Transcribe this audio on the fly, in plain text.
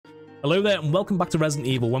Hello there and welcome back to Resident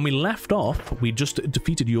Evil. When we left off, we just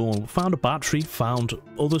defeated Yawn, found a battery, found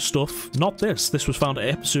other stuff. Not this. This was found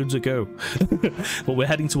episodes ago. But we're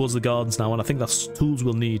heading towards the gardens now, and I think that's tools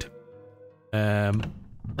we'll need. And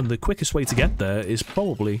the quickest way to get there is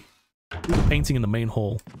probably through the painting in the main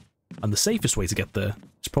hall. And the safest way to get there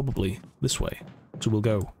is probably this way. So we'll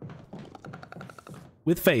go.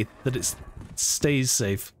 With faith that it stays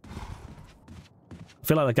safe. I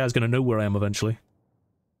feel like that guy's going to know where I am eventually.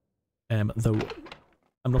 Though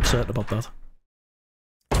I'm not certain about that.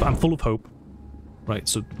 But I'm full of hope. Right,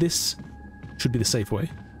 so this should be the safe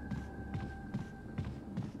way.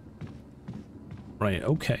 Right,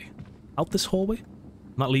 okay. Out this hallway.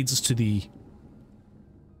 And that leads us to the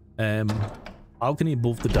balcony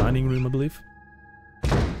above the dining room, I believe.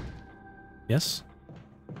 Yes.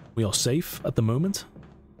 We are safe at the moment.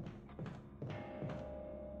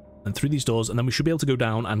 And through these doors, and then we should be able to go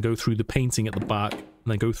down and go through the painting at the back,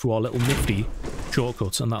 and then go through our little nifty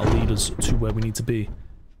shortcuts, and that'll lead us to where we need to be.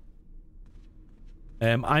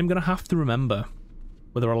 I'm gonna have to remember,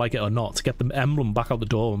 whether I like it or not, to get the emblem back out the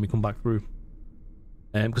door when we come back through.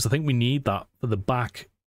 Because I think we need that for the back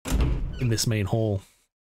in this main hall.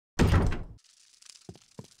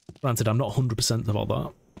 Granted, I'm not 100% about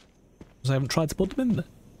that, because I haven't tried to put them in there.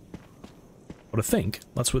 But I think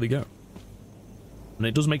that's where they go. And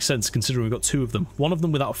it does make sense considering we've got two of them. One of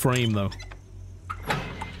them without a frame, though.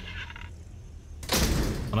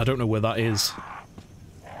 And I don't know where that is.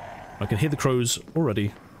 I can hear the crows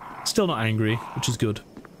already. Still not angry, which is good.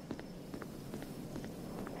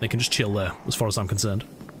 They can just chill there, as far as I'm concerned.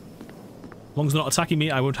 As long as they're not attacking me,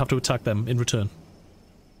 I won't have to attack them in return.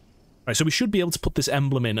 Right, so we should be able to put this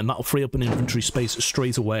emblem in, and that'll free up an inventory space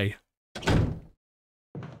straight away.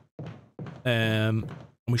 And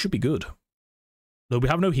we should be good. Though we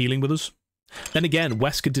have no healing with us. Then again,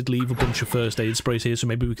 Wesker did leave a bunch of first aid sprays here, so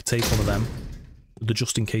maybe we could take one of them. The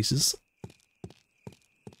just in cases.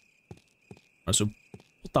 Right, so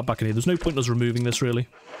put that back in here. There's no point in us removing this, really.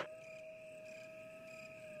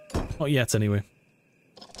 Not yet, anyway.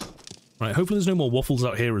 Right, hopefully there's no more waffles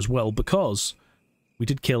out here as well, because we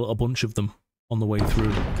did kill a bunch of them on the way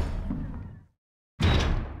through.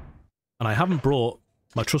 And I haven't brought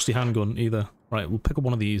my trusty handgun either. Right, we'll pick up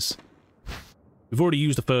one of these. We've already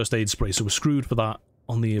used the first aid spray, so we're screwed for that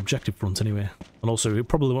on the objective front anyway. And also, it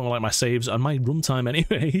probably won't like my saves and my runtime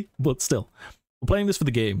anyway, but still. We're playing this for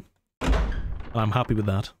the game. And I'm happy with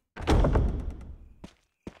that.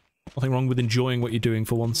 Nothing wrong with enjoying what you're doing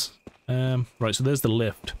for once. Right, so there's the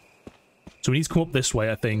lift. So we need to come up this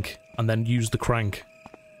way, I think, and then use the crank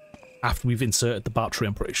after we've inserted the battery,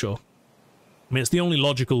 I'm pretty sure. I mean, it's the only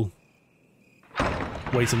logical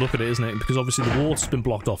way to look at it, isn't it? Because obviously the water's been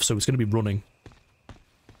blocked off, so it's going to be running.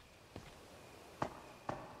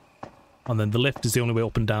 And then the lift is the only way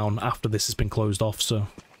up and down after this has been closed off, so...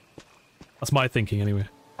 That's my thinking, anyway.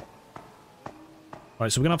 Right,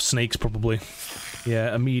 so we're gonna have snakes, probably.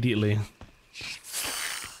 Yeah, immediately.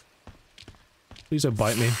 Please don't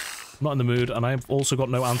bite me. I'm not in the mood, and I've also got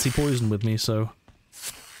no anti-poison with me, so...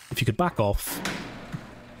 If you could back off.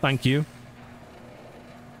 Thank you.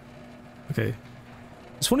 Okay.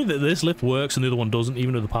 It's funny that this lift works and the other one doesn't,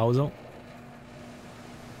 even though the power's out.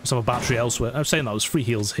 Let's have a battery elsewhere. I was saying that was free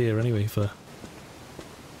heals here anyway for...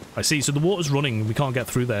 I see, so the water's running, we can't get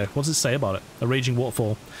through there. What does it say about it? A raging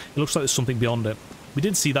waterfall. It looks like there's something beyond it. We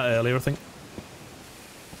did see that earlier, I think.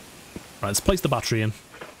 Right, let's place the battery in.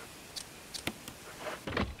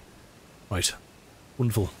 Right.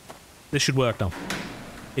 Wonderful. This should work now.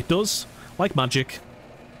 It does. Like magic.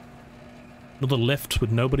 Another lift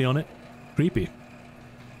with nobody on it. Creepy.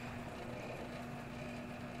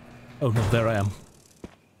 Oh no, there I am.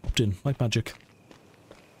 In, like magic.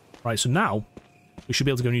 Right, so now we should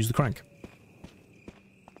be able to go and use the crank.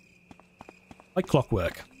 Like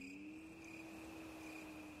clockwork.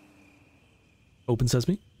 Open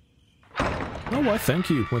sesame. Oh, why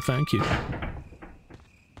thank you. Why thank you.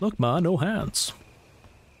 Look, ma, no hands.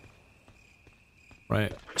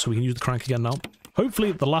 Right, so we can use the crank again now.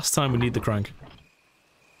 Hopefully the last time we need the crank.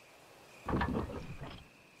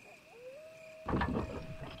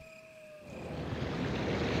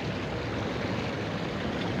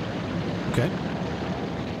 Okay.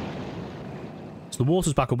 So the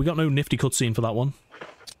water's back up. We got no nifty cutscene for that one.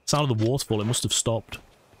 Sound of the waterfall, it must have stopped.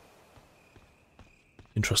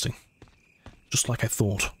 Interesting. Just like I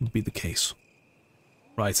thought would be the case.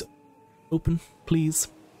 Right. Open, please.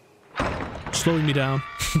 Slowing me down.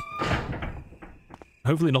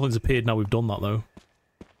 Hopefully nothing's appeared now we've done that, though.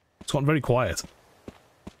 It's gotten very quiet.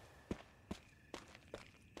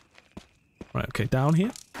 Right, okay, down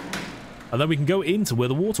here. And then we can go into where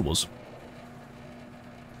the water was.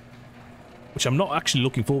 which I'm not actually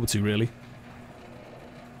looking forward to, really.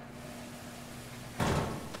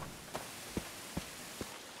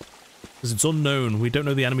 Because it's unknown, we don't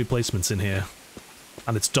know the enemy placements in here.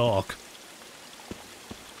 And it's dark.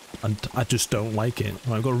 And I just don't like it.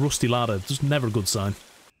 Right, I've got a rusty ladder, it's never a good sign.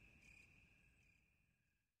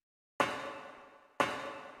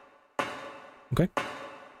 Okay.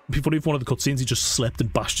 Before even one of the cutscenes, he just slept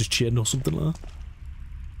and bashed his chin or something like that.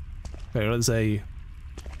 Okay, there's a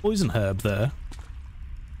poison herb there.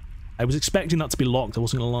 I was expecting that to be locked, I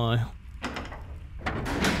wasn't gonna lie.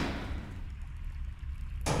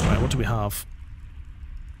 Right, what do we have?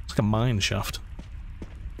 It's like a mine shaft.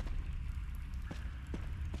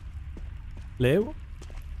 Hello?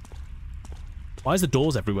 Why is the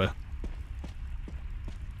doors everywhere?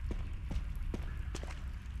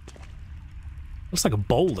 Looks like a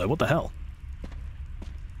boulder, what the hell?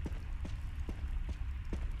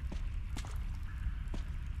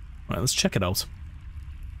 Right, let's check it out.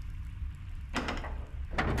 I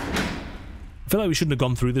feel like we shouldn't have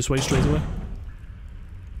gone through this way straight away.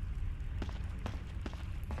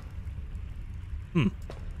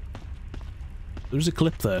 There's a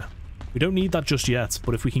clip there. We don't need that just yet,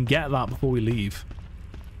 but if we can get that before we leave.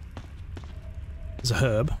 There's a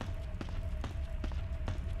herb.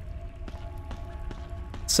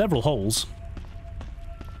 Several holes.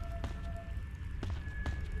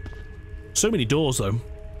 So many doors, though.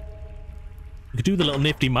 We could do the little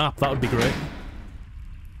nifty map, that would be great.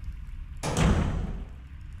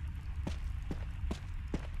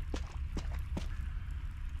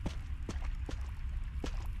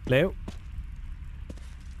 Hello?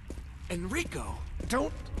 Enrico!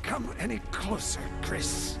 Don't come any closer,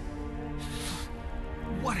 Chris.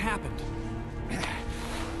 What happened?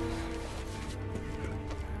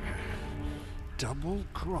 Double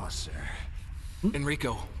crosser.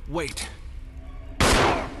 Enrico, wait.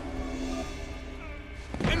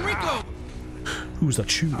 Enrico! Who's that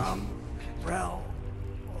shoe? Umbrella.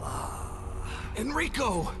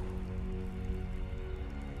 Enrico!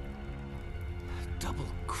 Double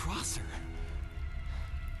crosser.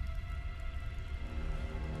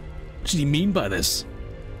 What did he mean by this?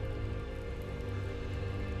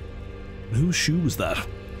 And whose shoe was that?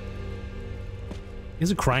 Here's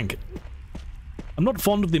a crank. I'm not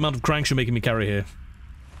fond of the amount of cranks you're making me carry here.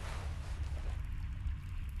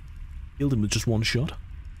 Killed him with just one shot?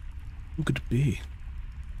 Who could it be?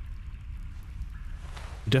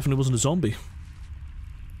 He definitely wasn't a zombie.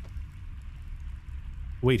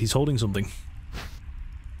 Wait, he's holding something.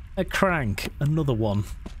 A crank. Another one.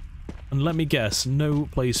 And let me guess, no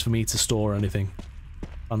place for me to store anything.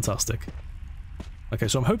 Fantastic. Okay,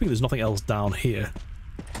 so I'm hoping there's nothing else down here.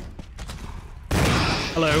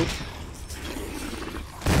 Hello.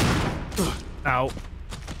 Ow.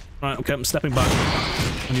 Right, okay, I'm stepping back.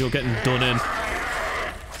 And you're getting done in.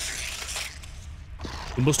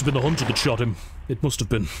 It must have been the hunter that shot him. It must have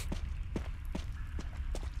been.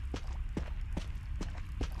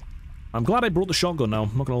 I'm glad I brought the shotgun now,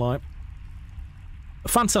 I'm not gonna lie. A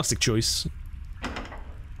fantastic choice.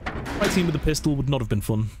 Fighting with a pistol would not have been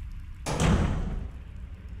fun.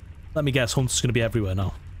 Let me guess, Hunt's gonna be everywhere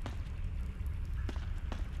now.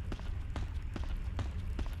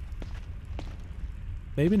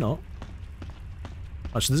 Maybe not.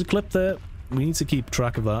 Actually, there's a clip there. We need to keep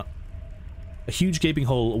track of that. A huge gaping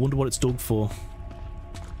hole. I wonder what it's dug for.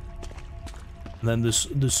 And then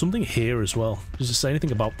there's something here as well. Does it say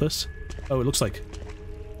anything about this? Oh, it looks like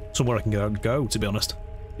somewhere I can go, to be honest.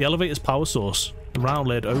 The elevator's power source. The round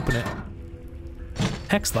lid, open it.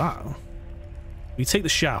 Heck's that? We take the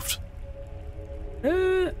shaft.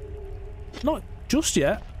 Not just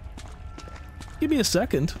yet. Give me a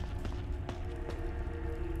second.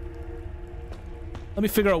 Let me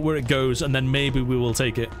figure out where it goes, and then maybe we will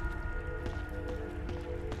take it.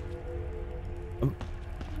 I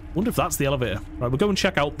wonder if that's the elevator. Right, we'll go and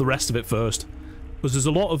check out the rest of it first. Because there's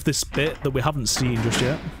a lot of this bit that we haven't seen just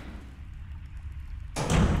yet.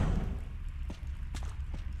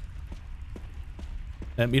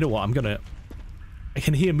 You know what, I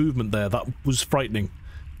can hear movement there, that was frightening.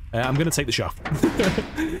 I'm gonna take the shaft.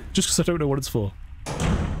 Just because I don't know what it's for.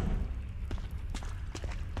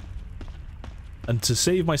 And to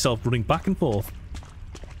save myself running back and forth,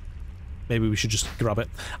 maybe we should just grab it.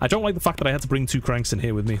 I don't like the fact that I had to bring 2 cranks in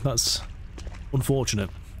here with me. That's unfortunate.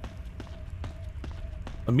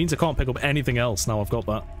 It means I can't pick up anything else now I've got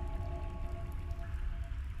that.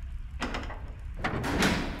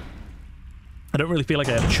 I don't really feel like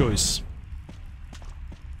I have a choice.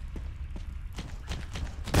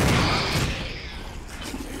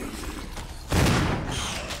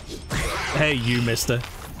 Hey, you, mister.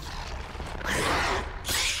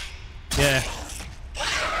 Yeah.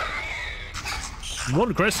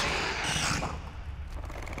 Run, Chris.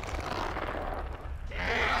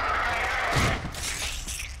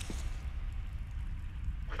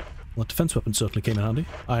 Well, defense weapon certainly came in handy.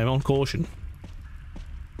 I am on caution.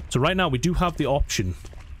 So right now we do have the option.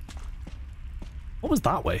 What was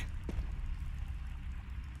that way?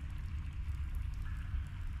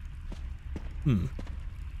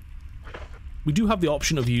 We do have the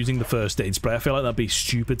option of using the first aid spray. I feel like that'd be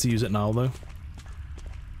stupid to use it now, though.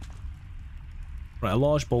 Right, a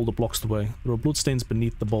large boulder blocks the way. There are bloodstains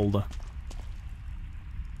beneath the boulder.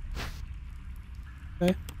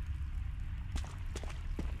 Okay.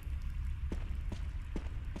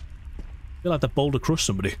 I feel like that boulder crushed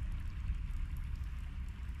somebody.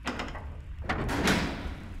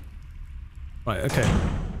 Right, okay.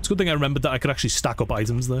 It's a good thing I remembered that I could actually stack up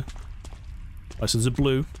items there. Right, so there's a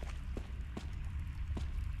blue.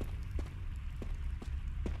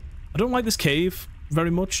 I don't like this cave very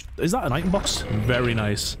much. Is that an item box? Very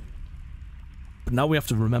nice. But now we have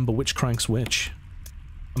to remember which crank's which.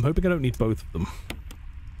 I'm hoping I don't need both of them.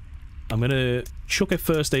 I'm gonna chuck a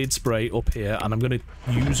first aid spray up here, and I'm gonna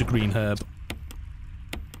use a green herb.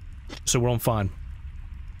 So we're on fine.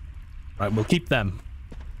 Right, we'll keep them.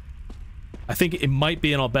 I think it might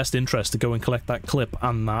be in our best interest to go and collect that clip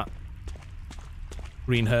and that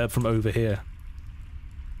green herb from over here.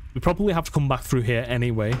 We probably have to come back through here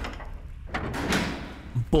anyway.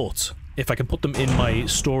 But if I can put them in my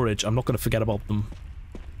storage, I'm not going to forget about them.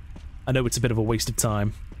 I know it's a bit of a waste of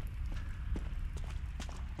time.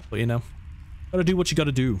 But you know, gotta do what you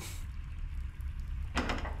gotta do.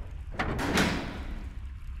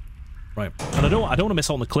 Right, and I don't want to miss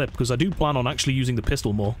out on the clip, because I do plan on actually using the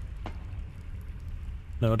pistol more.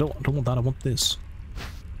 No, I don't want that, I want this.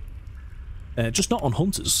 Just not on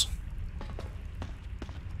hunters.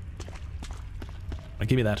 Right,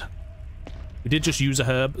 give me that. We did just use a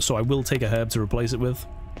herb, so I will take a herb to replace it with.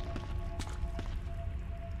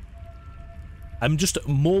 I'm just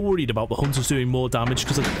more worried about the hunters doing more damage,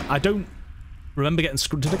 because I don't remember getting...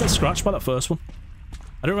 Did I get scratched by that first one?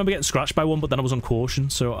 I don't remember getting scratched by one, but then I was on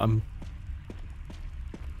caution, so I'm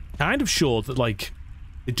kind of sure that, like,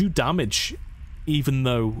 they do damage even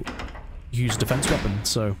though you use a defense weapon,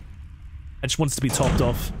 so I just wanted to be topped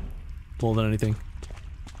off more than anything.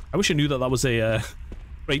 I wish I knew that that was a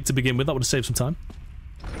rate to begin with. That would have saved some time.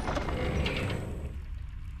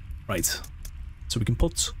 Right. So we can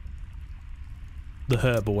put the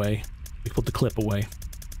herb away. We can put the clip away.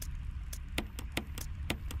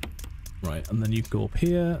 Right, and then you can go up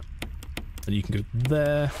here, and you can go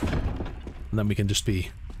there, and then we can just be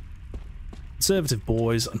conservative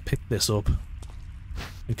boys and pick this up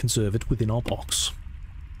and conserve it within our box.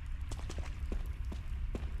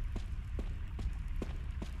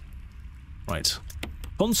 Right.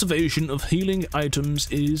 Conservation of healing items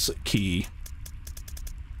is key.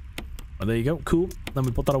 Right, there you go, cool. Then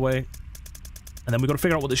we put that away. And then we've got to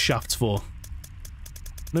figure out what this shaft's for.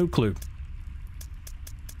 No clue.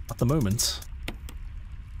 At the moment.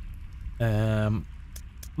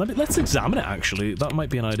 Let's examine it, actually. That might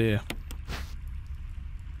be an idea.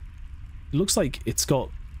 It looks like it's got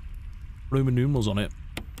Roman numerals on it.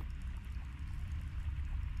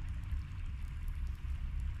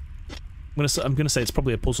 I'm gonna say it's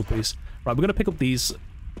probably a puzzle piece. Right, we're gonna pick up these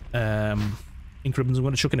ink ribbons. I'm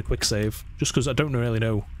gonna chuck in a quick save, just because I don't really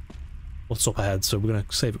know what's up ahead, so we're gonna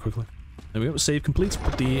save it quickly. There we go, save complete.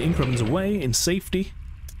 Put the ink ribbons away in safety.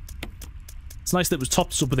 It's nice that it was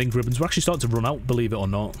topped us up with ink ribbons. We're actually starting to run out, believe it or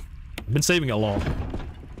not. I've been saving a lot.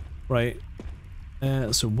 Right.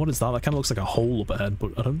 So what is that? That kind of looks like a hole up ahead,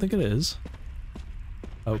 but I don't think it is.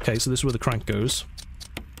 Okay, so this is where the crank goes.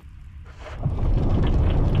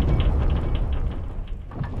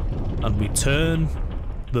 And we turn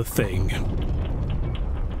the thing.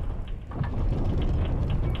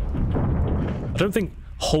 I don't think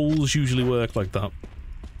holes usually work like that.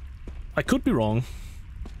 I could be wrong.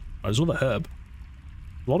 There's another herb.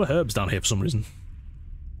 A lot of herbs down here for some reason.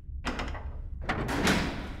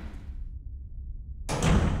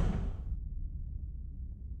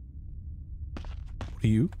 What are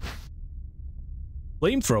you?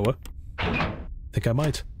 Flamethrower? Think I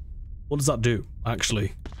might. What does that do,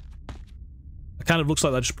 actually? It kind of looks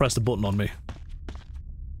like I just pressed a button on me.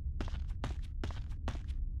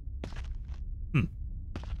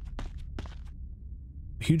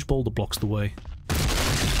 A huge boulder blocks the way.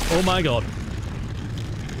 Oh my god.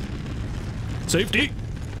 Safety!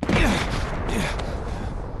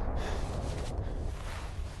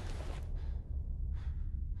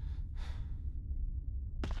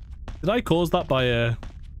 Did I cause that by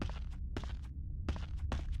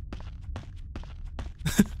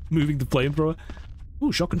moving the flamethrower.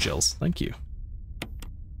 Ooh, shotgun shells. Thank you.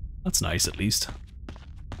 That's nice, at least.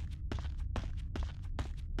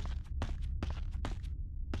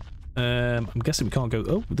 I'm guessing we can't go...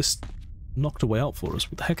 Oh, this knocked a way out for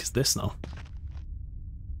us. What the heck is this now?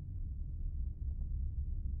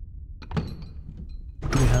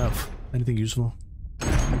 What do we have? Anything useful?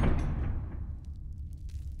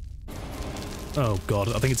 Oh god,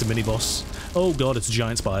 I think it's a mini-boss. Oh god, it's a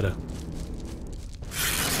giant spider.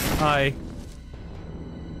 Hi.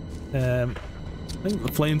 I think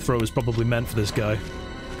the flamethrower is probably meant for this guy.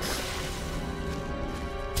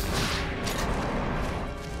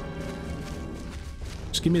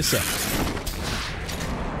 Just give me a sec.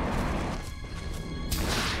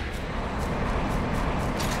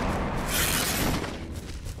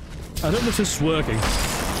 I don't know if this is working.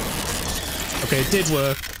 Okay, it did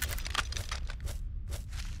work.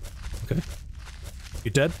 Okay.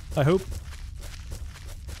 You're dead, I hope.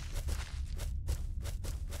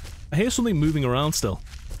 I hear something moving around still.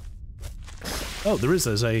 Oh, there's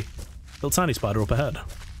a little tiny spider up ahead.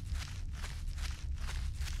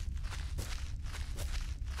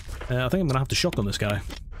 I think I'm gonna have to shotgun this guy.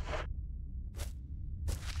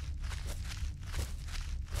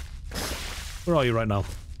 Where are you right now?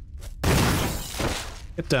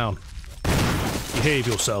 Get down. Behave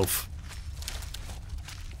yourself.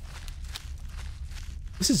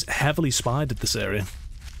 This is heavily spidered, this area.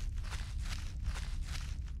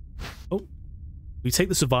 Oh. We take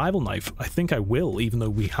the survival knife. I think I will, even though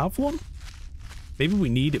we have one. Maybe we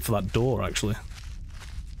need it for that door, actually.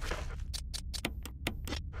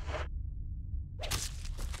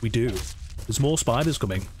 We do. There's more spiders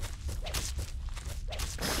coming.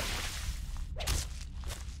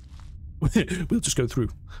 We'll just go through.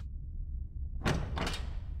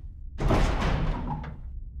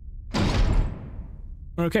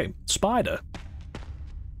 Okay, spider.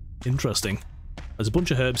 Interesting. There's a bunch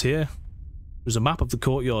of herbs here. There's a map of the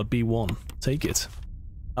courtyard B1. Take it.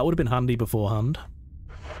 That would have been handy beforehand.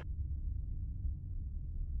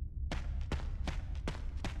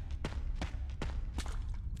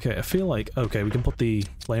 Okay, I feel like... Okay, we can put the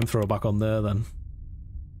flamethrower back on there then.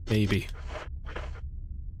 Maybe.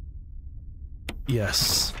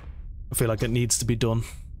 Yes. I feel like it needs to be done.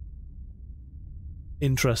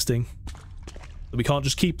 Interesting. But we can't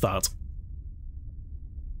just keep that.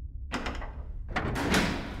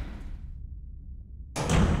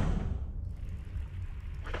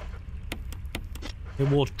 The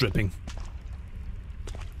water dripping.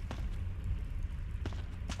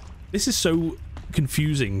 This is so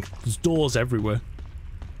confusing. There's doors everywhere.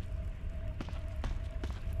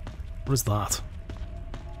 What is that?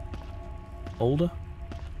 Boulder?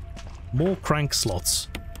 More crank slots.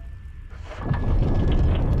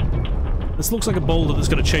 This looks like a boulder that's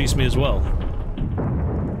going to chase me as well.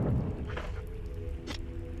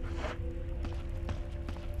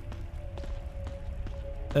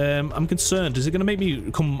 I'm concerned. Is it going to make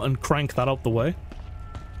me come and crank that out the way?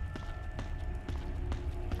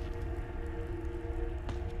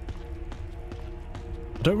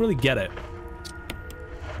 I don't really get it.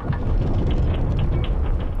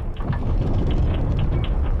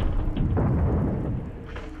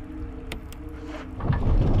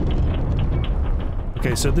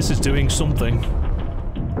 Okay, so this is doing something.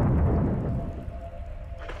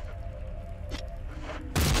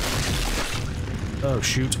 Oh,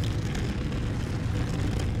 shoot.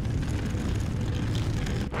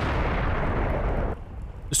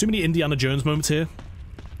 There's too many Indiana Jones moments here.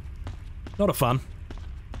 Not a fan.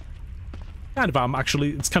 Kind of am,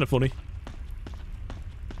 actually. It's kind of funny.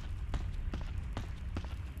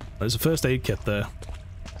 There's a first aid kit there.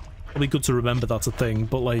 It'll be good to remember that's a thing,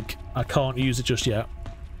 but, like, I can't use it just yet.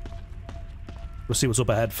 We'll see what's up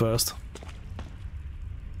ahead first.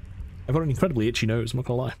 I've got an incredibly itchy nose, I'm not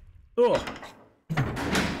gonna lie. Ugh!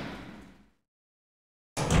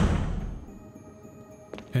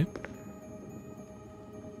 Okay.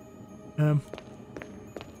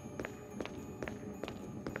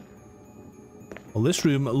 Well, this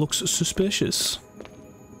room looks suspicious.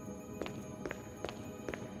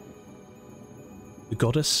 The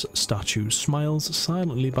goddess statue smiles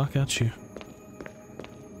silently back at you.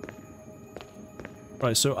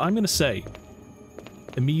 Right, so I'm going to say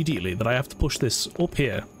immediately that I have to push this up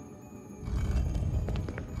here.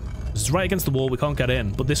 This is right against the wall, we can't get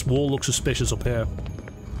in, but this wall looks suspicious up here.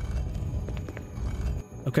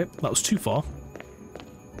 Okay, that was too far.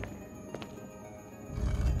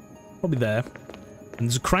 Probably there. And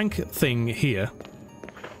there's a crank thing here.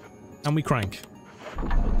 Can we crank?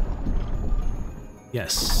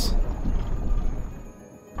 Yes.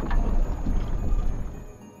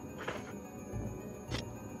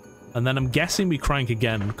 And then I'm guessing we crank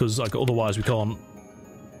again, because like otherwise we can't.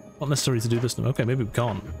 Not necessary to do this. Okay, maybe we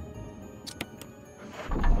can't.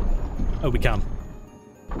 Oh, we can.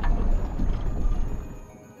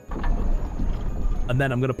 And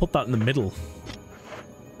then I'm going to put that in the middle.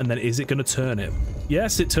 And then is it going to turn it?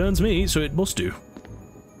 Yes, it turns me, so it must do.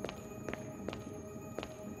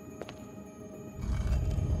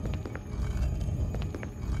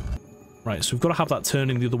 Right, so we've got to have that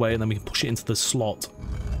turning the other way, and then we can push it into the slot.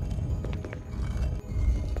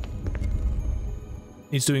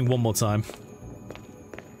 He's doing one more time.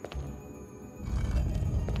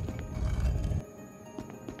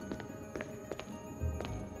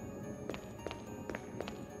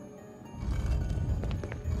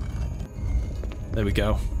 There we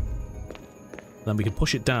go. Then we can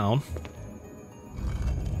push it down.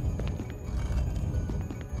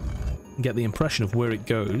 And get the impression of where it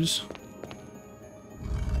goes.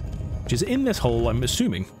 Which is in this hole, I'm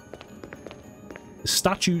assuming. The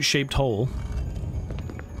statue-shaped hole.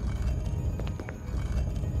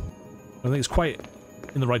 I think it's quite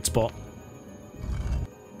in the right spot.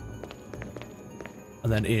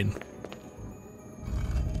 And then in.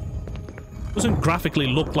 Doesn't graphically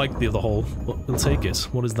look like the other hole, but we'll take it.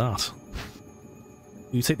 What is that?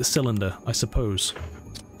 You take the cylinder, I suppose.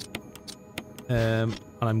 And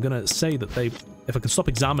I'm gonna say that they... If I can stop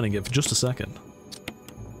examining it for just a second.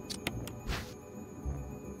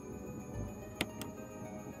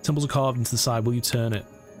 Symbols are carved into the side. Will you turn it?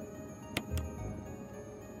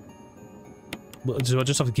 Do I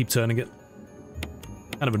just have to keep turning it?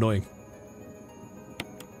 Kind of annoying.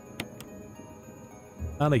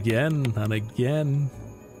 And again, and again.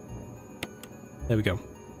 There we go.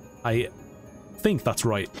 I think that's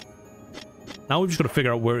right. Now we've just got to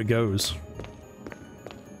figure out where it goes.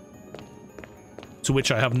 To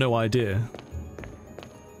which I have no idea.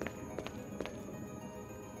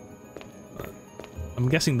 I'm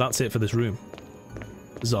guessing that's it for this room.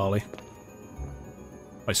 Bizarrely.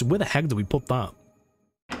 Right, so where the heck did we put that?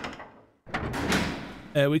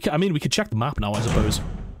 I mean, we could check the map now, I suppose.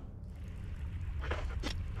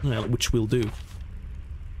 Yeah, which we'll do.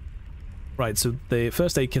 Right, so the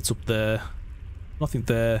first aid kit's up there. Nothing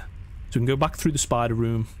there. So we can go back through the spider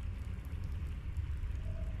room.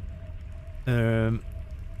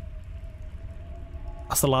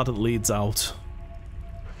 That's the ladder that leads out.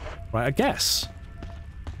 Right, I guess.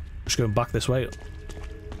 Just going back this way.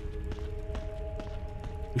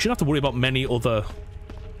 We shouldn't have to worry about many other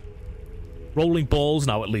rolling balls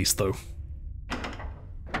now, at least, though.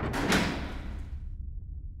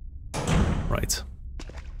 Right.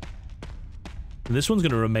 And this one's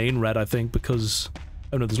going to remain red, I think, because...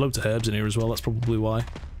 Oh no, there's loads of herbs in here as well, that's probably why.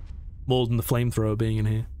 More than the flamethrower being in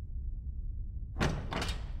here.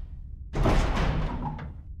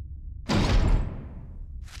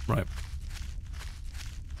 Right.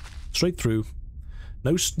 Straight through.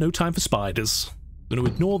 No time for spiders. I'm going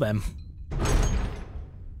to ignore them.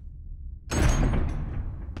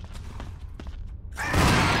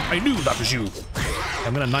 I knew that was you.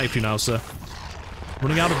 I'm going to knife you now, sir.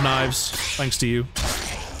 Running out of knives, thanks to you.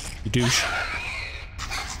 You douche.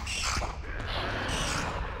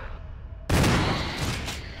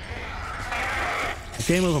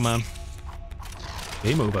 Game over, man.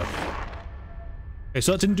 Game over. Okay,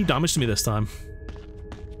 so that didn't do damage to me this time.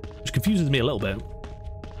 Which confuses me a little bit.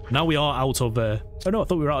 Now we are out of... oh no, I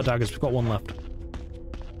thought we were out of daggers. We've got one left.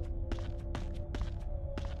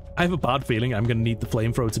 I have a bad feeling I'm going to need the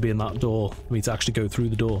flamethrower to be in that door for me to actually go through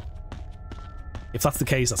the door. If that's the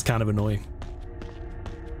case, that's kind of annoying.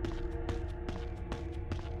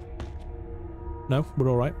 No, we're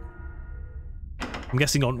alright. I'm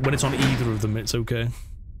guessing when it's on either of them, it's okay.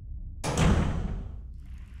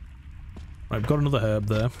 Right, we've got another herb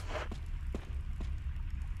there.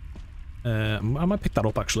 I might pick that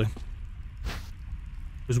up, actually.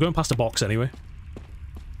 Because we're going past a box anyway.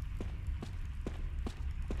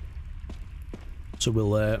 So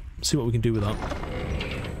we'll see what we can do with that.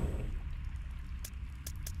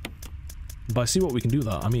 By see what we can do with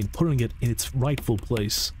that, I mean putting it in its rightful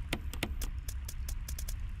place.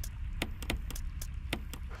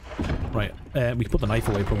 Right, we can put the knife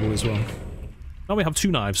away probably as well. Now we have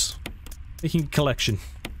 2 knives. Making a collection.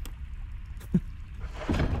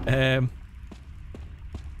 I'm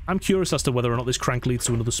curious as to whether or not this crank leads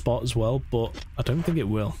to another spot as well, but I don't think it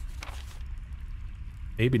will.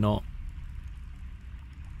 Maybe not.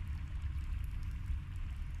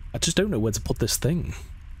 I just don't know where to put this thing.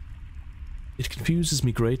 It confuses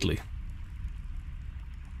me greatly.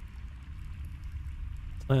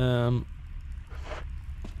 We're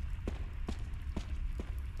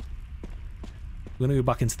gonna go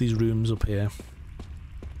back into these rooms up here.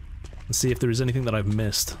 and see if there is anything that I've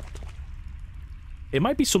missed. It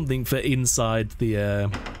might be something for inside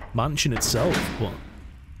the mansion itself, but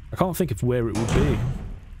I can't think of where it would be.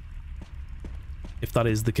 If that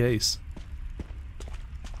is the case.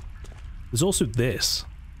 There's also this.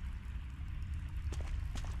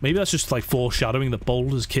 Maybe that's just like foreshadowing that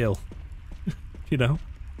boulders kill. You know?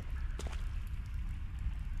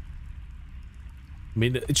 I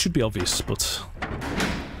mean, it should be obvious, but...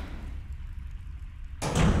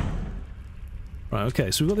 Right,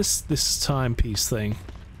 okay, so we've got this timepiece thing.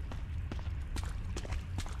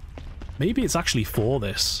 Maybe it's actually for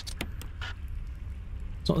this.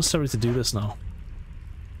 It's not necessary to do this now.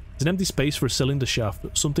 There's an empty space for a cylinder shaft,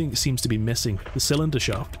 but something seems to be missing. The cylinder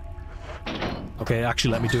shaft. Okay,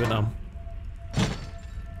 actually let me do it now.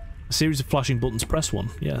 A series of flashing buttons. Press one.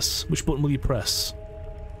 Yes. Which button will you press?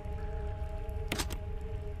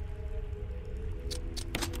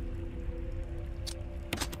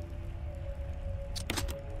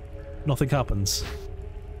 Nothing happens.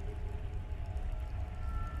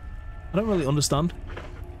 I don't really understand.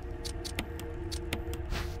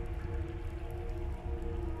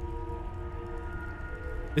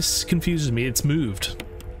 This confuses me. It's moved.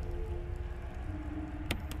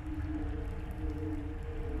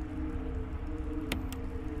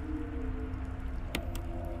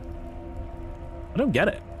 I don't get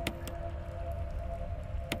it.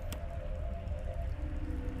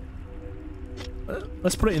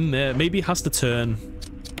 Let's put it in there. Maybe it has to turn.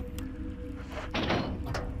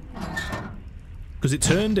 Because it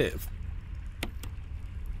turned it.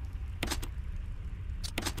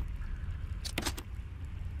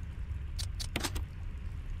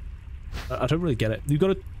 I don't really get it. You've got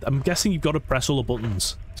to. I'm guessing you've got to press all the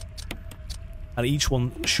buttons. And each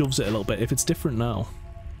one shoves it a little bit. If it's different now.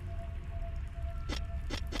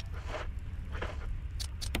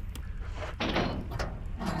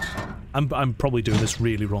 I'm probably doing this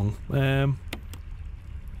really wrong.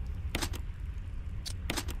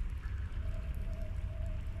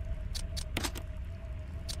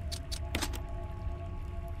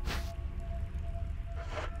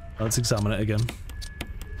 Let's examine it again.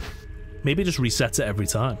 Maybe it just resets it every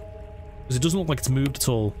time. Because it doesn't look like it's moved at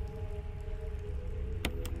all.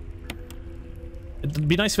 It'd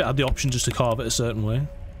be nice if it had the option just to carve it a certain way.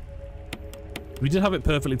 We did have it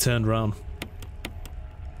perfectly turned around.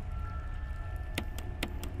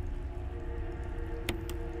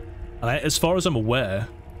 And as far as I'm aware,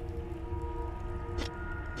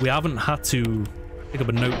 we haven't had to pick up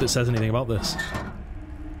a note that says anything about this.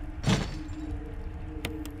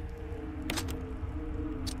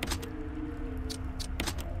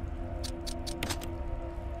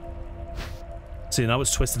 See, now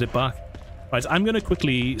it's twisted it back. Right, I'm going to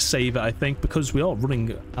quickly save it, I think, because we are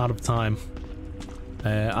running out of time.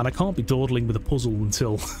 And I can't be dawdling with a puzzle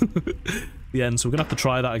until the end, so we're going to have to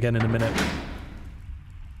try that again in a minute.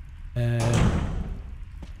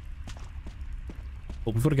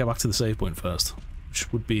 But we've got to get back to the save point first,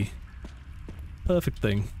 which would be a perfect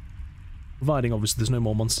thing. Providing, obviously, there's no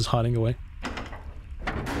more monsters hiding away.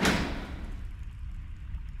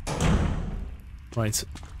 Right.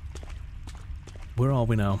 Where are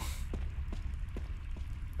we now?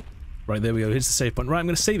 Right, there we go. Here's the save point. Right, I'm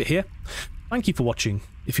going to save it here. Thank you for watching.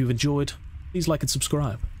 If you've enjoyed, please like and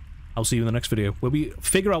subscribe. I'll see you in the next video, where we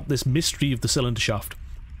figure out this mystery of the cylinder shaft.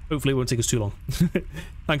 Hopefully it won't take us too long.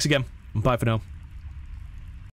 Thanks again, and bye for now.